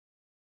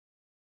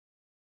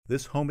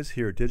This Home is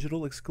Here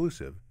digital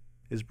exclusive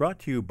is brought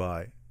to you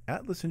by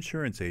Atlas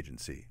Insurance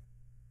Agency,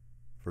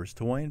 First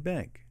Hawaiian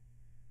Bank,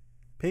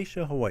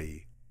 PBS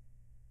HAWAIʻI,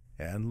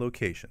 and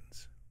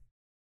Locations.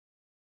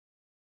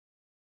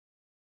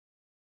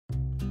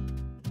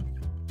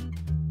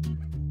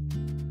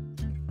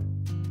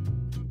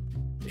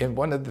 And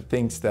one of the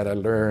things that I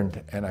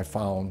learned and I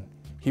found,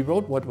 he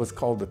wrote what was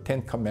called the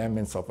 10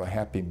 Commandments of a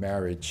Happy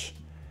Marriage.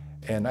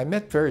 And I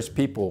met various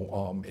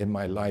people in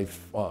my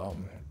life,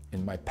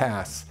 in my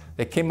past,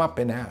 that came up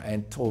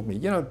and told me,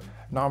 you know,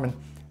 Norman,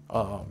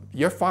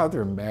 your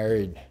father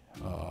married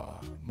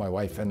my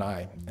wife and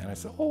I. And I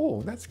said,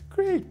 oh, that's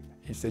great.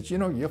 He said, you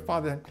know, your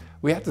father,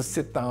 we had to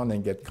sit down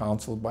and get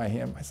counseled by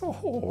him. I said,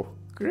 oh,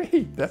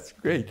 great, that's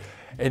great.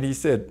 And he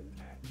said,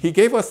 he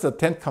gave us the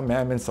 10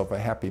 Commandments of a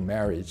Happy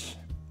Marriage.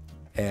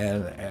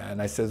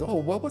 And I said, oh,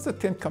 what was the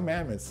 10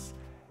 Commandments?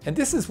 And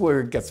this is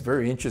where it gets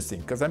very interesting,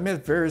 because I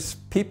met various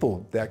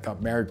people that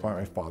got married by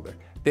my father.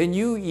 They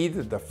knew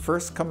either the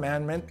first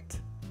commandment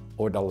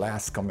or the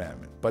last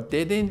commandment, but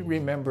they didn't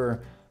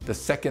remember the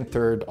second,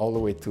 third, all the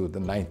way to the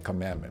 9th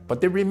commandment.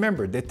 But they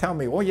remembered. They tell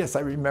me, oh yes,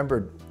 I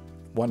remembered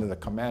one of the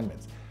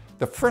commandments.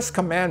 The first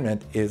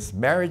commandment is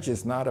marriage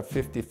is not a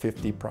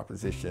 50-50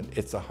 proposition,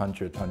 it's a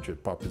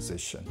 100-100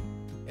 proposition.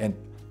 And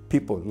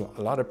people,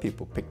 a lot of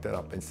people picked it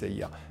up and say,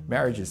 yeah,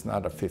 marriage is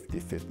not a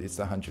 50-50, it's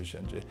a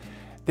 100-100.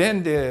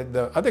 Then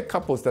the other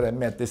couples that I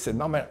met, they said,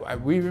 no man,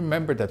 we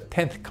remember the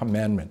 10th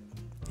commandment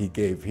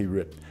he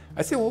wrote.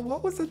 I said, well,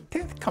 what was the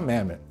 10th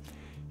commandment?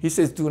 He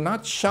says, do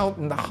not shout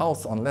in the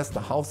house unless the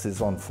house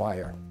is on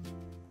fire.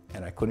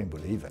 And I couldn't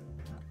believe it.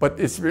 But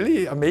it's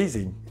really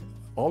amazing.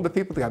 All the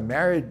people that got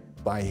married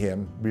by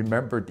him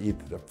remembered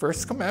either the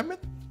first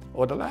commandment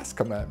or the last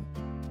commandment.